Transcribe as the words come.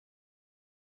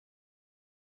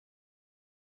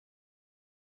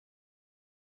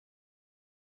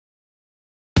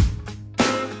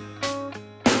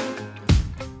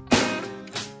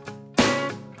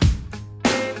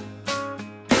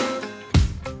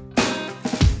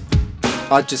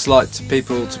I'd just like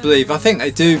people to believe, I think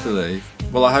they do believe,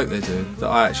 well I hope they do, that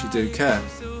I actually do care.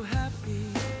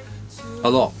 A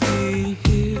lot.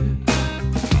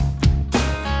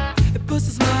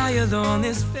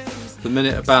 The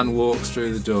minute a band walks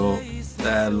through the door,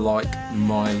 they're like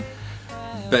my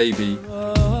baby.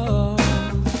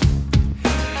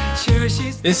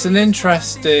 It's an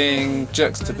interesting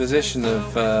juxtaposition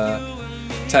of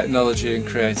technology and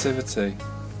creativity.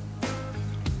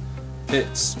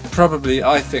 It's probably,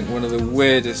 I think, one of the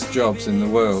weirdest jobs in the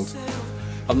world.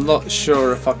 I'm not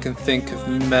sure if I can think of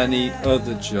many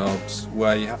other jobs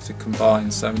where you have to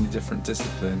combine so many different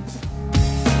disciplines.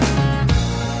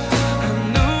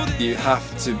 You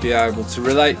have to be able to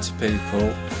relate to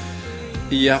people.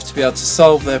 You have to be able to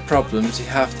solve their problems. You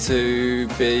have to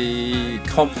be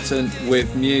competent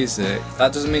with music.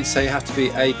 That doesn't mean to say you have to be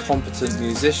a competent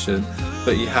musician,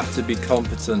 but you have to be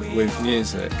competent with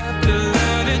music.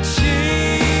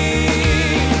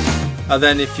 And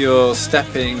then if you're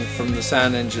stepping from the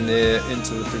sound engineer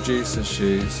into the producer's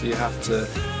shoes, you have to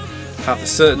have a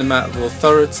certain amount of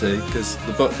authority, because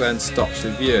the buck then stops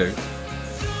with you.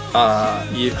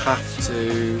 You have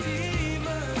to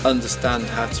understand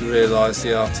how to realise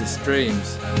the artist's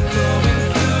dreams.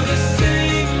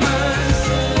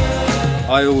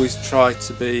 I always try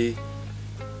to be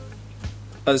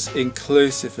as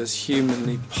inclusive as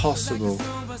humanly possible.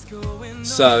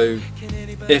 So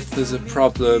if there's a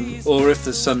problem or if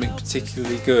there's something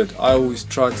particularly good, I always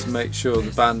try to make sure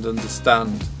the band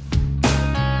understand.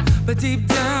 But deep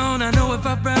down, I know if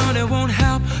I frown, it won't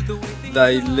help.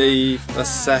 They leave a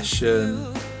session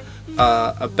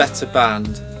a better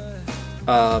band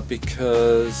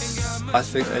because I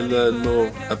think they learn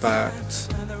more about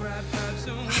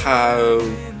how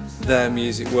their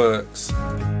music works.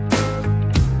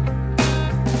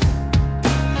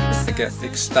 I get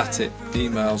ecstatic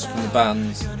emails from the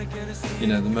bands, you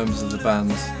know, the members of the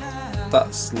bands.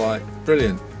 That's like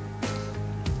brilliant.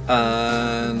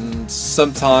 And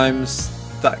sometimes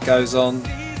that goes on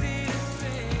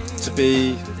to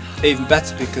be even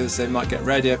better because they might get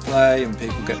radio play and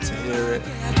people get to hear it.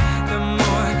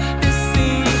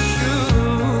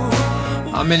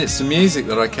 I mean, it's the music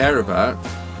that I care about.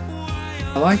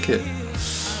 I like it.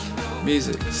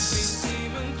 Music's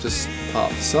just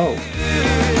part of the soul.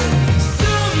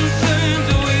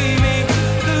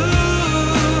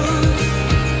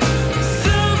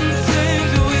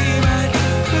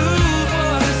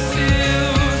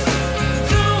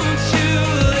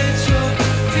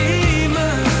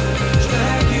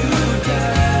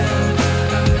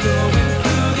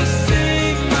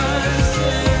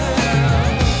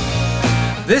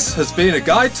 This has been A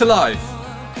Guide to Life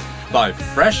by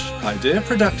Fresh Idea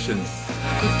Productions.